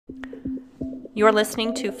You're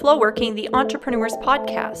listening to Flow Working, the Entrepreneur's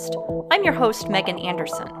Podcast. I'm your host, Megan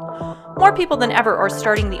Anderson. More people than ever are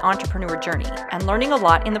starting the entrepreneur journey and learning a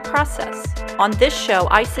lot in the process. On this show,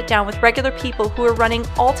 I sit down with regular people who are running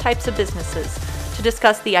all types of businesses to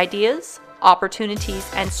discuss the ideas,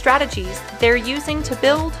 opportunities, and strategies they're using to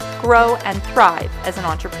build, grow, and thrive as an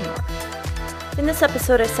entrepreneur. In this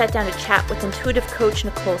episode, I sat down to chat with intuitive coach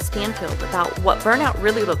Nikole Stanfield about what burnout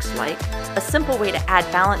really looks like, a simple way to add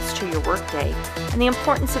balance to your workday, and the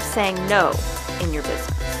importance of saying no in your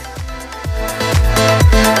business.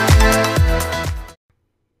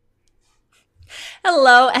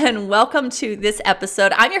 Hello and welcome to this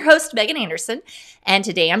episode. I'm your host, Megan Anderson, and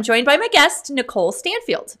today I'm joined by my guest, Nikole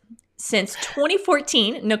Stanfield. Since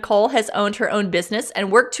 2014, Nikole has owned her own business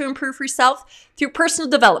and worked to improve herself through personal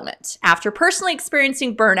development. After personally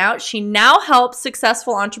experiencing burnout, she now helps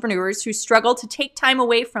successful entrepreneurs who struggle to take time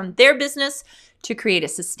away from their business to create a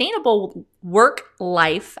sustainable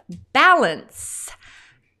work-life balance.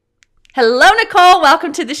 Hello, Nikole.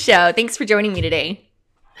 Welcome to the show. Thanks for joining me today.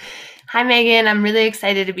 Hi, Megan. I'm really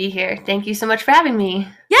excited to be here. Thank you so much for having me.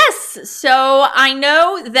 Yes. So I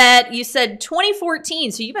know that you said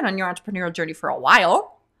 2014, so you've been on your entrepreneurial journey for a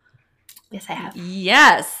while. Yes, I have.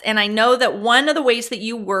 Yes. And I know that one of the ways that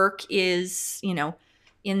you work is,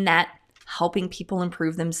 in that helping people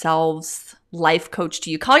improve themselves, life coach.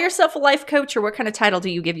 Do you call yourself a life coach, or what kind of title do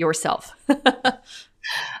you give yourself?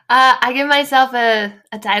 I give myself a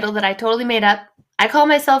title that I totally made up. I call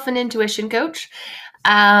myself an intuition coach.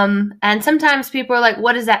 And sometimes people are like,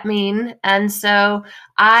 what does that mean? And so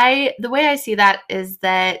the way I see that is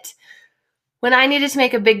that when I needed to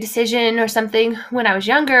make a big decision or something when I was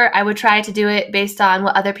younger, I would try to do it based on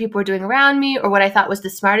what other people were doing around me, or what I thought was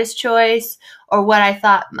the smartest choice, or what I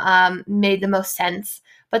thought made the most sense.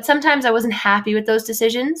 But sometimes I wasn't happy with those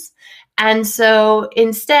decisions. And so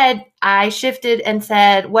instead, I shifted and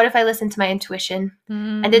said, what if I listened to my intuition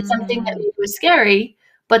and did something that maybe was scary,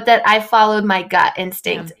 but that I followed my gut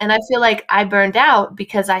instinct. Yeah. And I feel like I burned out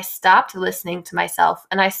because I stopped listening to myself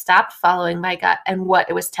and I stopped following my gut and what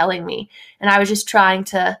it was telling me. And I was just trying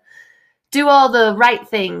to do all the right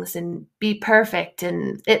things and be perfect,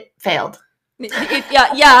 and it failed.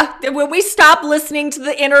 Yeah. When we stop listening to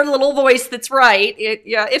the inner little voice that's right,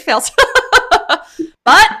 it fails.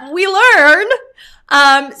 But we learn.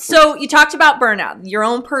 So you talked about burnout, your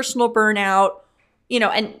own personal burnout,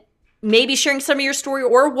 and maybe sharing some of your story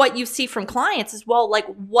or what you see from clients as well. Like,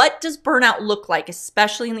 what does burnout look like,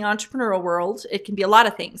 especially in the entrepreneurial world? It can be a lot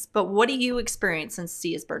of things, but what do you experience and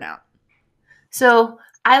see as burnout? So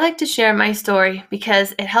I like to share my story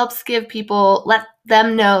because it helps let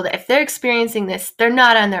them know that if they're experiencing this, they're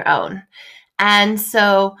not on their own. And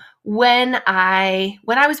so when I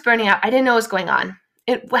was burning out, I didn't know what was going on.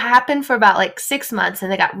 It happened for about 6 months,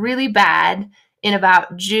 and it got really bad in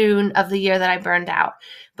about June of the year that I burned out.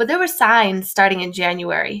 But there were signs starting in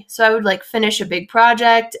January. So I would finish a big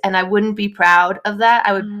project and I wouldn't be proud of that.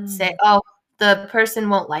 I would say, oh, the person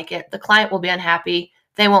won't like it. The client will be unhappy.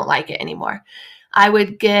 They won't like it anymore. I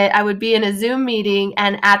would be in a Zoom meeting,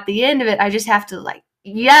 and at the end of it, I just have to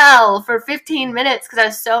yell for 15 minutes because I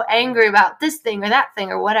was so angry about this thing or that thing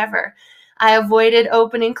or whatever. I avoided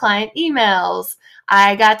opening client emails.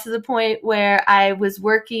 I got to the point where I was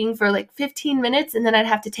working for 15 minutes, and then I'd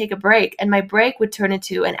have to take a break, and my break would turn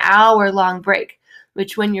into an hour-long break,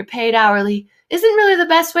 which when you're paid hourly isn't really the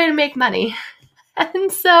best way to make money. And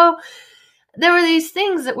so there were these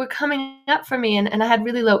things that were coming up for me, and I had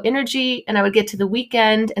really low energy, and I would get to the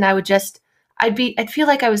weekend and I'd feel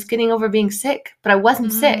like I was getting over being sick, but I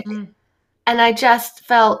wasn't sick. And I just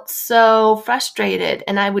felt so frustrated,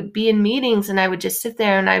 and I would be in meetings and I would just sit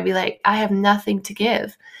there and I'd be like, I have nothing to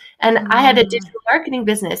give. And I had a digital marketing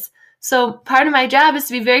business. So part of my job is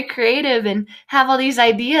to be very creative and have all these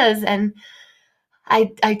ideas. And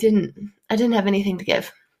I didn't have anything to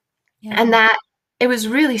give. Yeah. And it was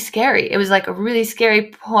really scary. It was a really scary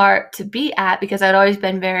part to be at because I'd always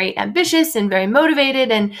been very ambitious and very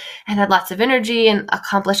motivated and had lots of energy and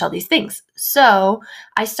accomplished all these things. So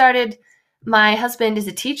my husband is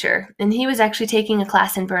a teacher, and he was actually taking a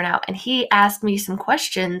class in burnout, and he asked me some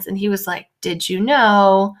questions, and he was like, did you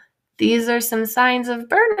know these are some signs of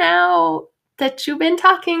burnout that you've been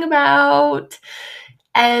talking about?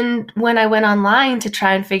 And when I went online to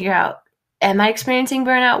try and figure out, am I experiencing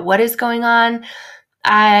burnout? What is going on?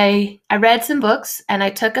 I read some books and I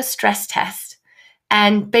took a stress test.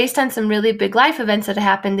 And based on some really big life events that had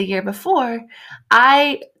happened the year before,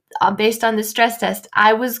 based on the stress test,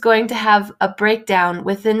 I was going to have a breakdown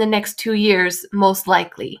within the next 2 years, most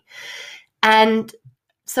likely. And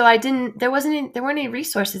so there weren't any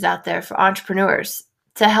resources out there for entrepreneurs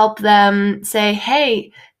to help them say,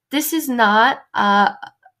 hey, this is not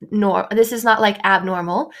this is not like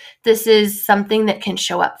abnormal. This is something that can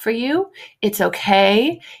show up for you. It's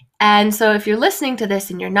okay. And so if you're listening to this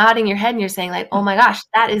and you're nodding your head and you're saying like, oh my gosh,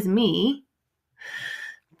 that is me,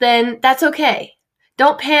 then that's okay.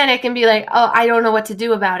 Don't panic and be like, oh, I don't know what to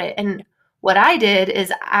do about it. And what I did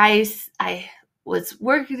is I was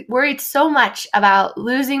worried so much about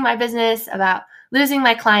losing my business, about losing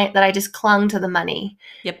my client, that I just clung to the money.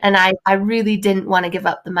 Yep. And I really didn't want to give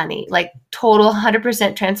up the money, like total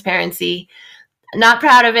 100% transparency. Not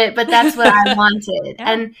proud of it, but that's what I wanted.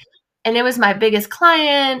 Yeah. And it was my biggest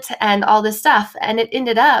client and all this stuff. And it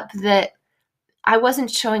ended up that I wasn't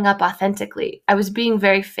showing up authentically. I was being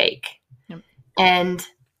very fake. Yep. And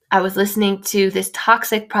I was listening to this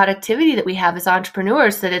toxic productivity that we have as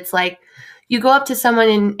entrepreneurs, that it's like, you go up to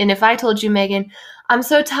someone and if I told you, Megan, I'm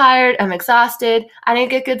so tired, I'm exhausted, I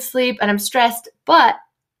didn't get good sleep, and I'm stressed, but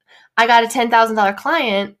I got a $10,000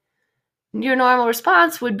 client, your normal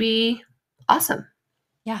response would be awesome.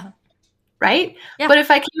 Yeah. Right? Yeah. But if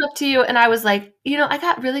I came up to you and I was like, I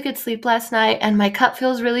got really good sleep last night and my cup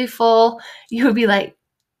feels really full, you would be like,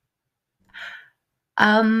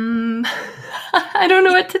 I don't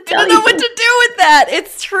know what to tell you. I don't know what to do with that.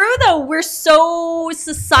 It's true, though. We're so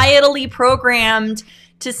societally programmed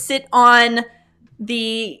to sit on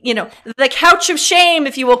the couch of shame,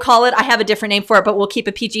 if you will call it. I have a different name for it, but we'll keep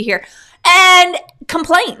it PG here. And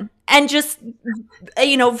complain and just,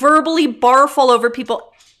 verbally barf all over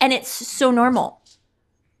people. And it's so normal.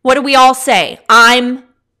 What do we all say? I'm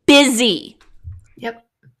busy. Yep.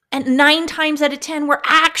 And 9 times out of 10, we're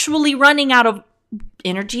actually running out of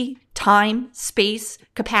energy, time, space,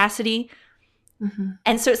 capacity. Mm-hmm.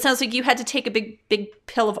 And so it sounds like you had to take a big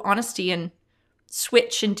pill of honesty and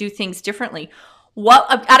switch and do things differently.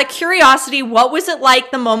 Out of curiosity, what was it like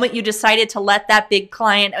the moment you decided to let that big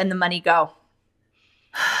client and the money go?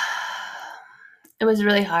 It was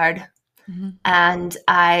really hard. Mm-hmm. And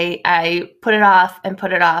I put it off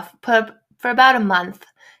for about a month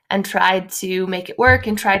and tried to make it work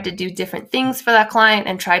and tried to do different things for that client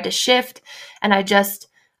and tried to shift. And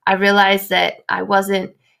I realized that I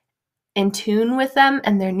wasn't in tune with them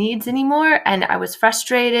and their needs anymore. And I was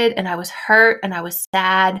frustrated and I was hurt and I was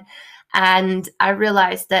sad. And I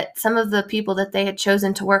realized that some of the people that they had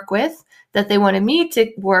chosen to work with, that they wanted me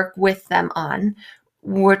to work with them on,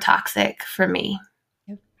 were toxic for me.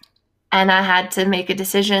 Yep. And I had to make a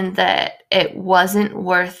decision that it wasn't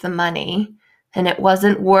worth the money and it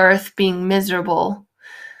wasn't worth being miserable.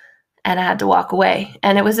 And I had to walk away.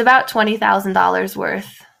 And it was about $20,000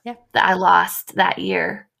 worth that I lost that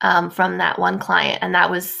year from that one client. And it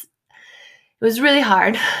was really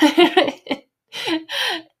hard.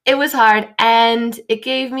 It was hard. And it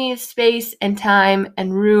gave me space and time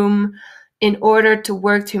and room in order to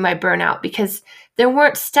work through my burnout, because there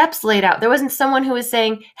weren't steps laid out. There wasn't someone who was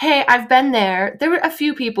saying, hey, I've been there. There were a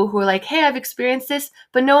few people who were like, hey, I've experienced this,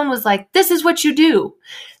 but no one was like, this is what you do.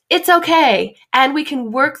 It's okay. And we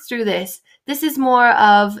can work through this. This is more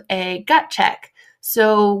of a gut check.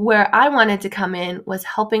 So where I wanted to come in was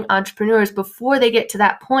helping entrepreneurs before they get to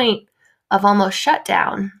that point of almost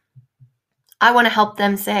shutdown. I want to help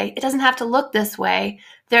them say, it doesn't have to look this way.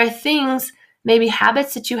 There are things, maybe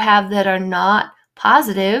habits that you have that are not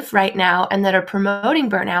positive right now and that are promoting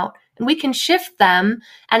burnout, and we can shift them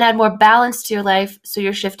and add more balance to your life so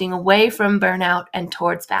you're shifting away from burnout and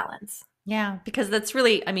towards balance. Yeah, because that's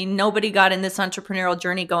really, nobody got in this entrepreneurial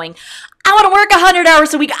journey going, I want to work 100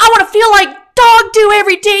 hours a week. I want to feel like dog do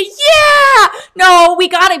every day. Yeah. No, we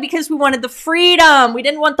got it because we wanted the freedom. We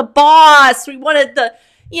didn't want the boss. We wanted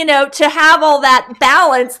to have all that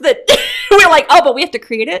balance that we're like, oh, but we have to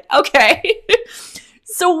create it. Okay.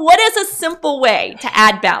 So what is a simple way to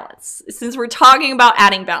add balance? Since we're talking about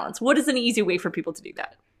adding balance, what is an easy way for people to do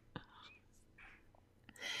that?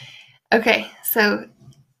 Okay. So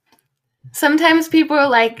sometimes people are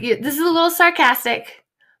like, this is a little sarcastic,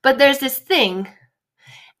 but there's this thing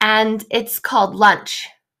and it's called lunch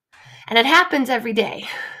and it happens every day.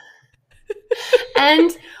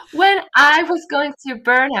 And when I was going through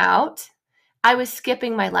burnout, I was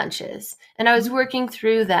skipping my lunches and I was working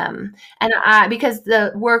through them. And because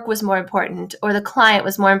the work was more important or the client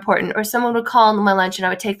was more important or someone would call on my lunch and I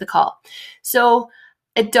would take the call. So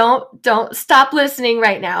don't stop listening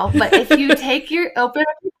right now. But if you open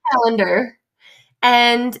up your calendar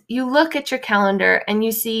and you look at your calendar and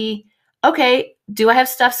you see, okay, do I have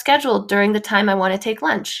stuff scheduled during the time I want to take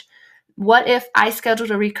lunch? What if I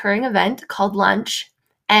scheduled a recurring event called lunch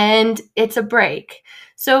and it's a break?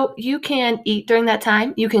 So you can eat during that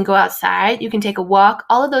time. You can go outside. You can take a walk.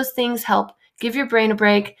 All of those things help give your brain a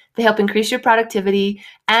break. They help increase your productivity,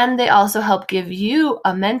 and they also help give you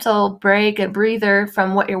a mental break, a breather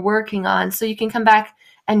from what you're working on, so you can come back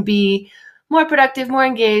and be more productive, more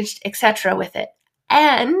engaged, etc. with it.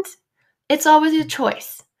 And it's always a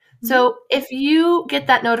choice. So if you get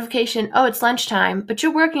that notification, oh, it's lunchtime, but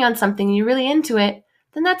you're working on something and you're really into it,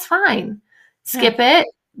 then that's fine. Skip it,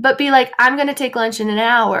 but be like, I'm going to take lunch in an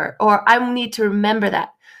hour, or I need to remember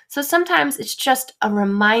that. So sometimes it's just a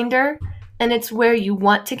reminder, and it's where you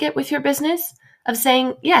want to get with your business of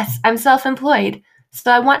saying, yes, I'm self-employed,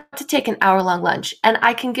 so I want to take an hour-long lunch, and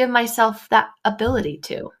I can give myself that ability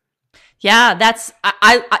to. Yeah, that's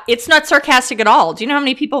it's not sarcastic at all. Do you know how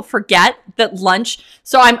many people forget that lunch?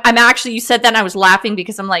 So I'm actually, you said that and I was laughing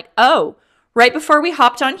because I'm like, oh, right before we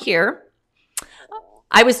hopped on here,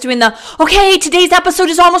 I was doing okay, today's episode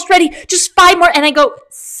is almost ready. Just 5 more. And I go,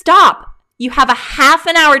 stop. You have a half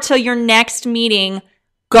an hour till your next meeting.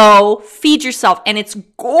 Go feed yourself. And it's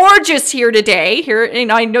gorgeous here today. Here,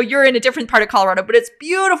 I know you're in a different part of Colorado, but it's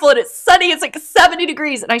beautiful and it's sunny. It's like 70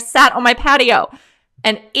 degrees. And I sat on my patio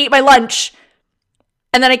and ate my lunch.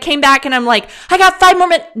 And then I came back and I'm like, I got 5 more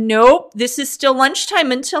minutes. Nope, this is still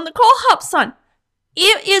lunchtime until Nikole hops on.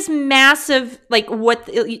 It is massive, like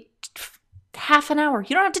half an hour.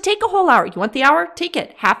 You don't have to take a whole hour. You want the hour? Take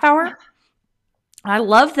it. Half hour? I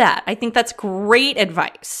love that. I think that's great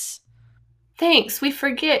advice. Thanks. We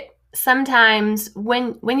forget sometimes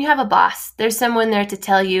when you have a boss, there's someone there to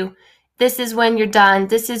tell you, this is when you're done.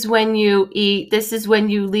 This is when you eat. This is when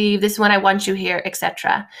you leave. This is when I want you here,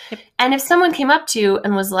 etc. Yep. And if someone came up to you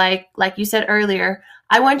and was like you said earlier,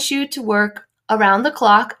 I want you to work around the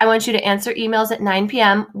clock. I want you to answer emails at 9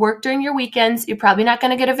 p.m., work during your weekends. You're probably not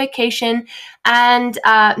going to get a vacation and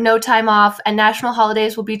no time off. And national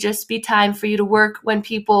holidays will just be time for you to work when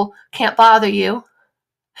people can't bother you.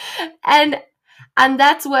 And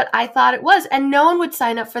that's what I thought it was. And no one would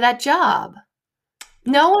sign up for that job.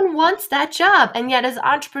 No one wants that job. And yet as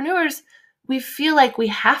entrepreneurs, we feel like we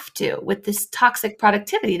have to with this toxic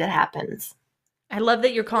productivity that happens. I love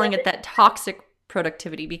that you're calling it that toxic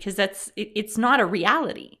productivity because it's not a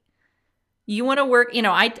reality. You want to work,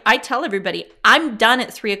 I tell everybody I'm done at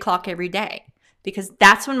 3:00 every day because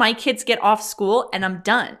that's when my kids get off school and I'm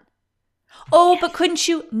done. Oh, but couldn't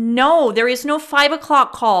you? No, there is no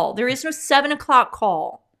 5:00 call. There is no 7:00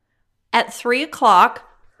 call. At 3:00,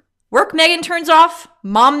 work Megan turns off,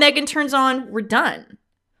 mom Megan turns on, we're done.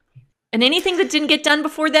 And anything that didn't get done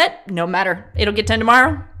before that, no matter. It'll get done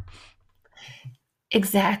tomorrow.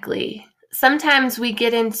 Exactly. Sometimes we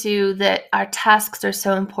get into that our tasks are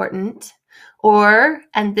so important,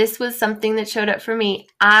 and this was something that showed up for me,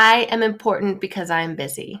 I am important because I am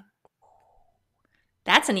busy.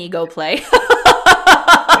 That's an ego play.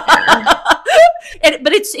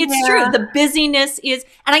 But it's true. The busyness is,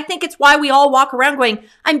 and I think it's why we all walk around going,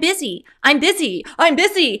 I'm busy, I'm busy, I'm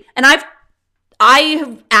busy. And I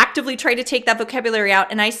have actively tried to take that vocabulary out,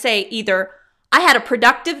 and I say either I had a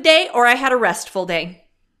productive day or I had a restful day.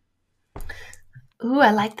 Ooh,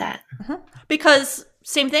 I like that. Because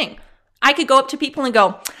same thing. I could go up to people and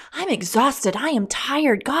go, I'm exhausted. I am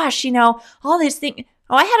tired. Gosh, all these things.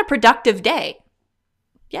 Oh, I had a productive day.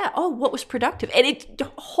 Yeah. Oh, what was productive? And it's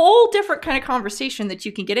a whole different kind of conversation that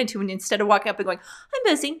you can get into. And instead of walking up and going,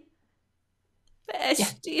 I'm busy.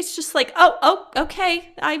 It's just like, oh,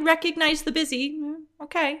 okay. I recognize the busy.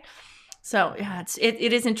 Okay. So yeah,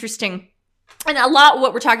 it is interesting. And a lot of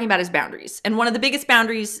what we're talking about is boundaries. And one of the biggest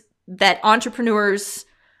boundaries that entrepreneurs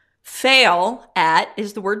fail at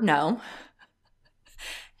is the word no.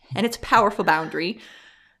 And it's a powerful boundary.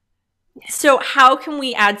 So how can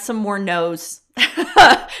we add some more no's?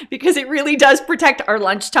 Because it really does protect our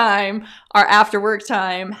lunchtime, our after work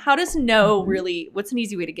time. How does no really, what's an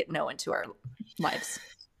easy way to get no into our lives?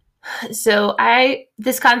 So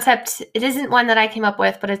this concept, it isn't one that I came up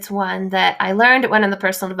with, but it's one that I learned at one of the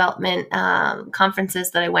personal development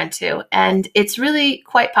conferences that I went to. And it's really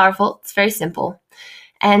quite powerful. It's very simple.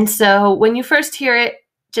 And so when you first hear it,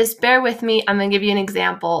 just bear with me. I'm going to give you an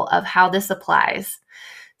example of how this applies.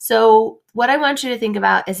 So what I want you to think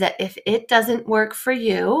about is that if it doesn't work for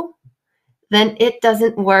you, then it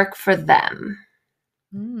doesn't work for them.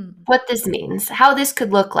 What this means, how this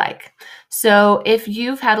could look like. So if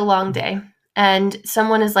you've had a long day and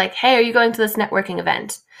someone is like, hey, are you going to this networking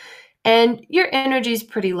event? And your energy is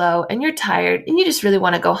pretty low and you're tired and you just really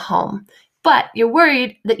want to go home, but you're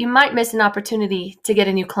worried that you might miss an opportunity to get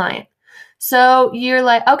a new client. So you're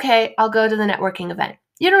like, okay, I'll go to the networking event.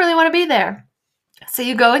 You don't really want to be there. So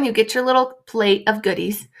you go and you get your little plate of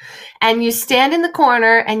goodies and you stand in the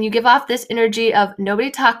corner and you give off this energy of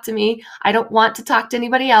nobody talk to me. I don't want to talk to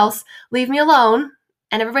anybody else. Leave me alone.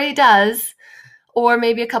 And everybody does. or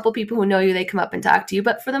maybe a couple people who know you, they come up and talk to you.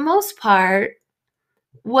 But for the most part,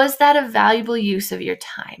 was that a valuable use of your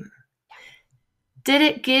time? Did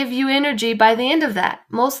it give you energy by the end of that?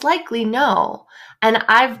 Most likely, no. And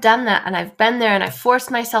I've done that, and I've been there, and I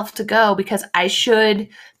forced myself to go because I should,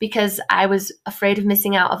 because I was afraid of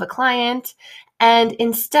missing out of a client. And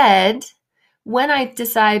instead, when I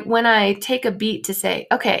take a beat to say,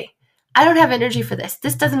 okay, I don't have energy for this.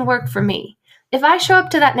 This doesn't work for me. If I show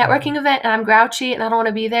up to that networking event and I'm grouchy and I don't want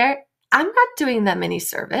to be there, I'm not doing them any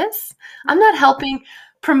service. I'm not helping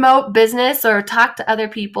promote business or talk to other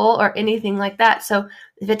people or anything like that. So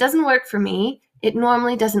if it doesn't work for me, it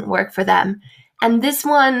normally doesn't work for them. And this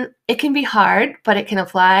one, it can be hard, but it can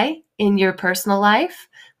apply in your personal life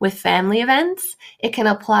with family events. It can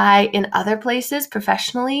apply in other places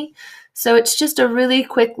professionally. So it's just a really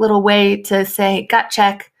quick little way to say, gut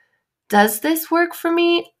check, does this work for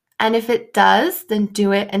me? And if it does, then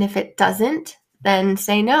do it. And if it doesn't, then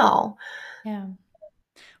say no. Yeah.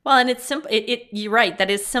 Well, and it's simple. You're right. That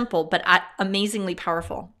is simple, but amazingly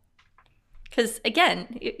powerful. Because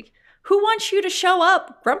again, who wants you to show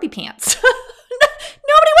up grumpy pants?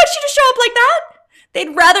 Nobody wants you to show up like that.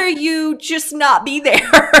 They'd rather you just not be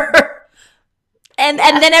there. and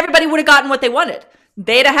then everybody would have gotten what they wanted.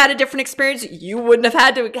 They'd have had a different experience. You wouldn't have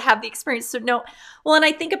had to have the experience. So no. Well, and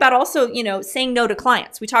I think about also, saying no to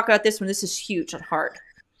clients. We talk about this when this is huge and hard.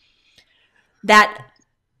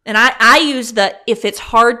 And I use if it's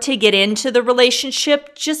hard to get into the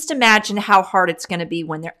relationship, just imagine how hard it's going to be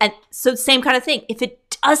when they're, and so same kind of thing. If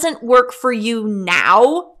it doesn't work for you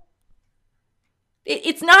now,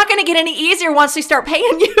 it's not going to get any easier once they start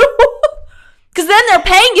paying you. Because then they're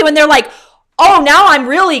paying you and they're like, oh, now I'm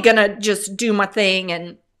really going to just do my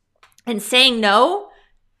thing. And saying no,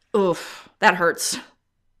 oof, that hurts.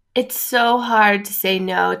 It's so hard to say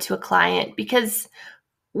no to a client because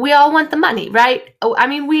we all want the money, right? Oh, I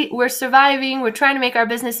mean, we're surviving. We're trying to make our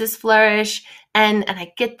businesses flourish. And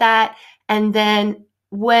I get that. And then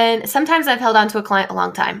sometimes I've held on to a client a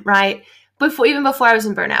long time, right? Even before I was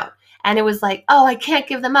in burnout. And it was like, oh, I can't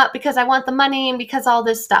give them up because I want the money and because all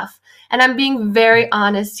this stuff. And I'm being very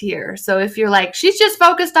honest here. So if you're like, she's just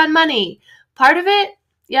focused on money, part of it,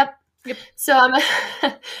 yep. So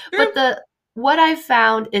but what I've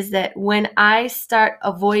found is that when I start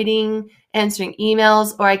avoiding answering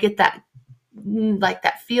emails, or I get that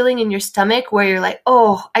feeling in your stomach where you're like,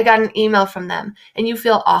 oh, I got an email from them, and you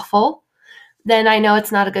feel awful, then I know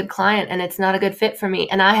it's not a good client and it's not a good fit for me.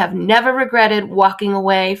 And I have never regretted walking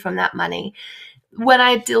away from that money. When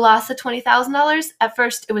I lost the $20,000, at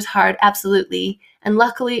first it was hard, absolutely. And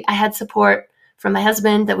luckily I had support from my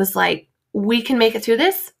husband that was like, we can make it through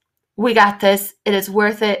this. We got this. It is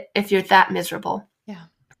worth it if you're that miserable. Yeah.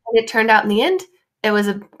 And it turned out in the end, it was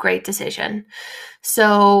a great decision.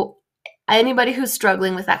 So anybody who's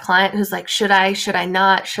struggling with that client who's like, should I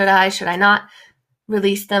not,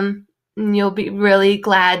 release them. And you'll be really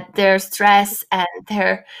glad their stress and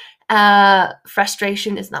their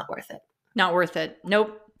frustration is not worth it. Not worth it.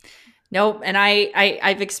 Nope. And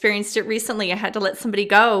I've experienced it recently. I had to let somebody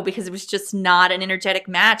go because it was just not an energetic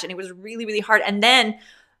match. And it was really, really hard. And then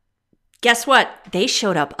guess what? They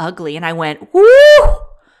showed up ugly. And I went, woo,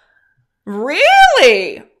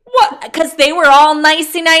 really? What? Because they were all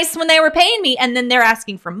nicey nice when they were paying me. And then they're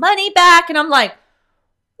asking for money back. And I'm like,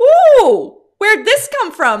 ooh, where'd this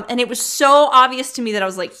come from? And it was so obvious to me that I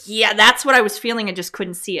was like, yeah, that's what I was feeling. I just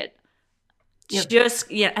couldn't see it. Yep.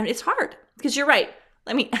 And it's hard because you're right.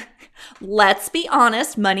 I mean, let's be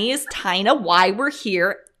honest. Money is kind of why we're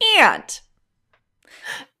here. And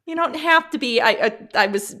you don't have to be, I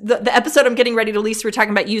was, the episode I'm getting ready to release, we were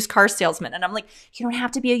talking about used car salesmen. And I'm like, you don't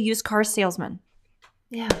have to be a used car salesman.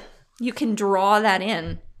 Yeah. You can draw that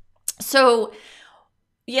in. So,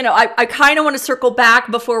 I kind of want to circle back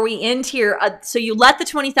before we end here. So you let the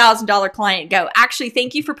 $20,000 client go. Actually,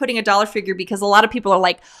 thank you for putting a dollar figure because a lot of people are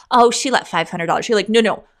like, oh, she let $500. You're like,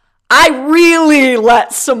 no, I really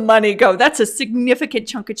let some money go. That's a significant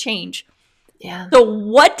chunk of change. Yeah. So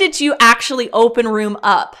what did you actually open room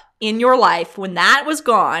up in your life when that was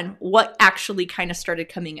gone? What actually kind of started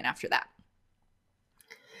coming in after that?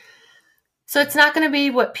 So it's not going to be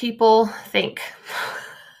what people think.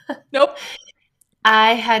 Nope.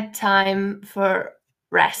 I had time for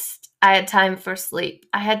rest. I had time for sleep.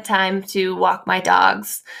 I had time to walk my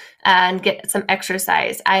dogs and get some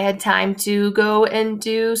exercise. I had time to go and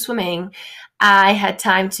do swimming. I had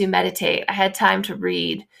time to meditate. I had time to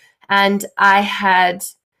read. And the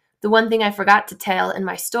one thing I forgot to tell in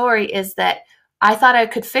my story is that I thought I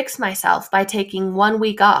could fix myself by taking 1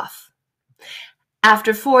 week off.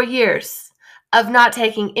 After 4 years of not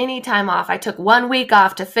taking any time off, I took 1 week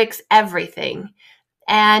off to fix everything.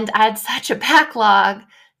 And I had such a backlog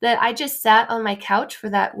that I just sat on my couch for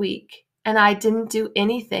that week and I didn't do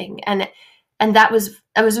anything. And it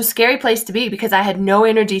was a scary place to be because I had no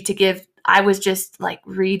energy to give. I was just like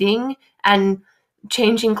reading, and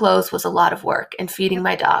changing clothes was a lot of work, and feeding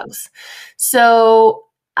my dogs. So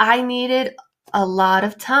I needed a lot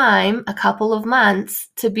of time, a couple of months,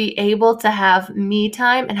 to be able to have me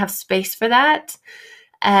time and have space for that,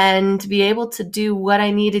 and to be able to do what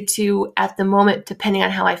I needed to at the moment, depending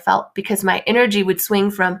on how I felt, because my energy would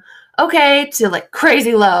swing from okay to like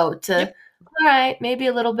crazy low to all right, maybe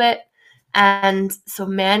a little bit. And so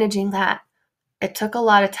managing that, it took a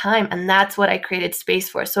lot of time, and that's what I created space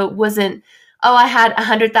for. So it wasn't, oh, I had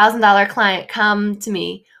 $100,000 client come to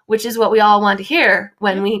me, which is what we all want to hear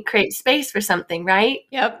when we create space for something, right?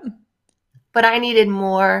 Yep. But I needed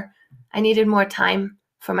more time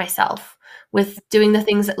for myself with doing the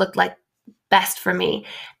things that looked like best for me.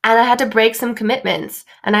 And I had to break some commitments,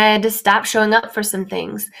 and I had to stop showing up for some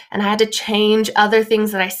things, and I had to change other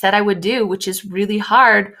things that I said I would do, which is really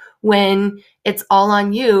hard when it's all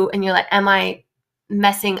on you and you're like, am I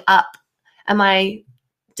messing up? Am I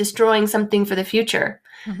destroying something for the future?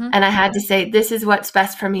 Mm-hmm. And I had to say, this is what's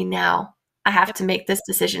best for me now. I have to make this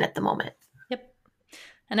decision at the moment. Yep.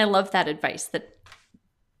 And I love that advice, that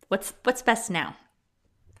what's best now.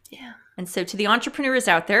 Yeah. And so to the entrepreneurs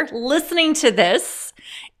out there listening to this,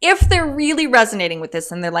 if they're really resonating with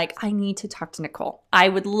this and they're like, I need to talk to Nikole, I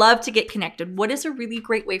would love to get connected, what is a really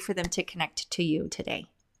great way for them to connect to you today?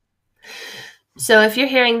 So if you're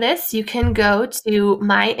hearing this, you can go to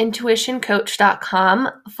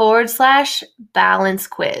myintuitioncoach.com/balance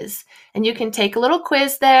quiz. And you can take a little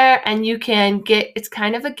quiz there, and you can it's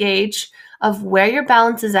kind of a gauge of where your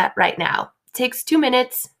balance is at right now. It takes 2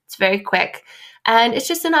 minutes. It's very quick. And it's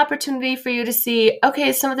just an opportunity for you to see, okay,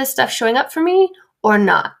 is some of this stuff showing up for me or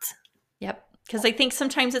not? Yep. Because I think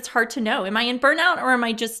sometimes it's hard to know. Am I in burnout, or am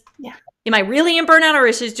I just... Yeah. Am I really in burnout, or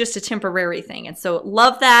is this just a temporary thing? And so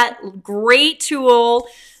love that. Great tool.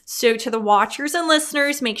 So to the watchers and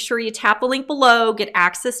listeners, make sure you tap the link below, get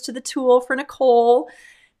access to the tool for Nikole.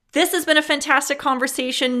 This has been a fantastic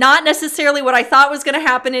conversation. Not necessarily what I thought was going to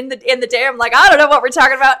happen in the day. I'm like, I don't know what we're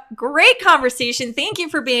talking about. Great conversation. Thank you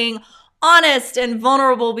for being honest and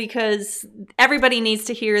vulnerable, because everybody needs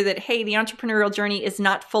to hear that, hey, the entrepreneurial journey is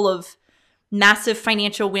not full of massive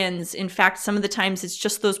financial wins. In fact, some of the times it's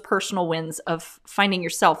just those personal wins of finding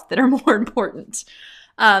yourself that are more important.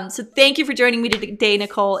 So thank you for joining me today,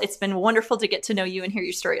 Nikole. It's been wonderful to get to know you and hear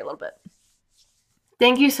your story a little bit.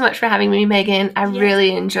 Thank you so much for having me, Megan. I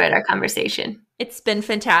really enjoyed our conversation. It's been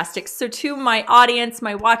fantastic. So to my audience,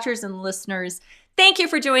 my watchers and listeners, thank you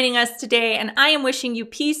for joining us today. And I am wishing you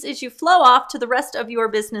peace as you flow off to the rest of your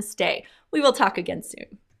business day. We will talk again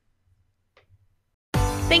soon.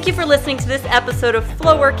 Thank you for listening to this episode of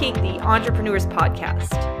Flow Working, the Entrepreneurs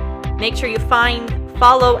Podcast. Make sure you find,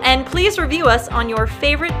 follow, and please review us on your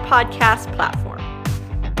favorite podcast platform.